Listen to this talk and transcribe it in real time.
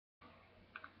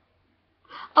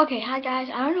Okay, hi guys.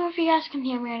 I don't know if you guys can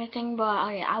hear me or anything, but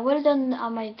okay, I would have done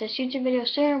this YouTube video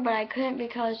sooner, but I couldn't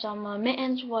because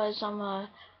Mittens was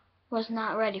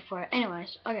not ready for it.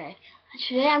 Anyways, okay.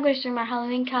 Today I'm going to do my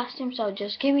Halloween costume, so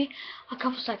just give me a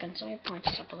couple seconds. Let me point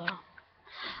this up a little.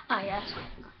 Yes.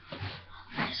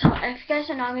 Alright, so if you guys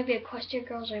don't know, I'm gonna be Equistria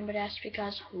Girls Rainbow Dash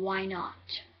because why not?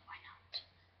 Why not?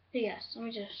 But yes, let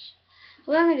me just.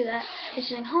 Well, I'm gonna do that. It's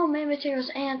using homemade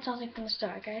materials and something from the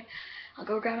store. Okay. I'll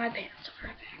go grab my pants. I'll be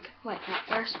right back. Wait, no,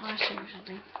 first I want to show you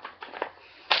something.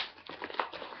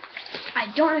 I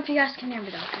don't know if you guys can hear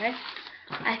me though, okay?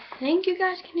 I think you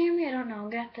guys can hear me. I don't know. I'm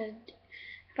gonna have to.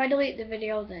 If I delete the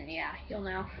video, then yeah, you'll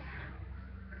know.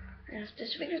 And if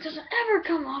this video doesn't ever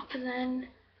come up, then.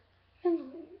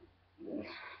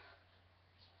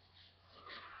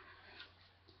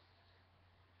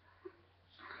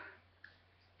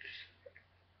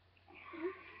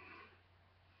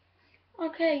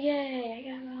 Okay, yay!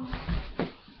 I got it.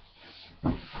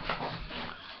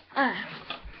 Alright.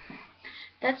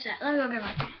 That's it. Let me go get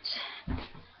my pants.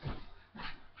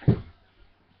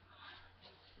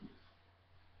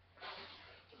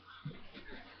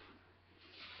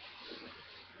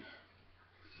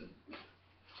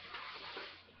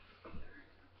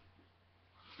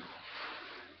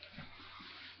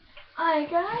 Hi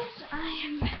guys,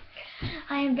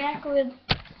 I am back with.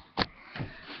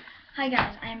 Hi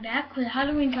guys, I am back with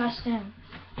Halloween costume.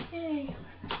 Yay!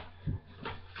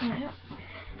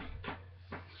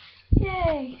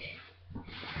 Yay!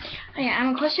 Oh yeah,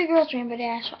 I'm a Equestria Girls Rainbow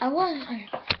Dash. I was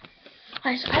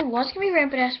gonna be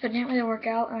Rainbow Dash, but it didn't really work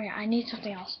out. Oh yeah, I need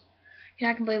something else. You're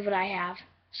not gonna believe what I have.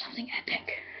 Something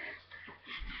epic.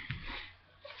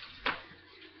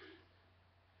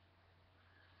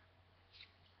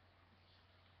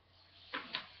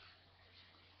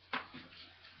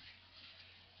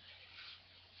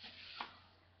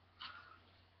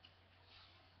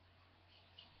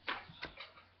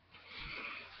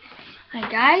 Hi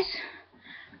guys,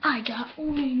 I got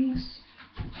wings.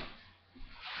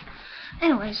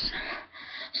 Anyways,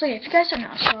 so yeah, if you guys don't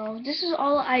know, so this is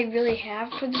all I really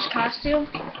have for this costume.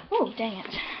 Oh, dang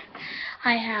it.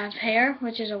 I have hair,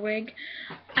 which is a wig.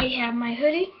 I have my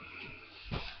hoodie,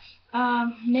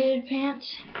 knitted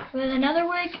pants with another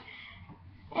wig,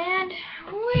 and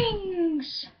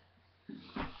wings.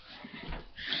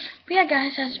 But yeah,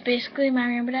 guys, that's basically my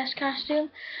Rainbow Dash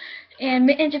costume. And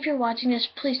Mittens, if you're watching this,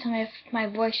 please tell me if my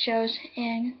voice shows.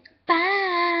 And bye.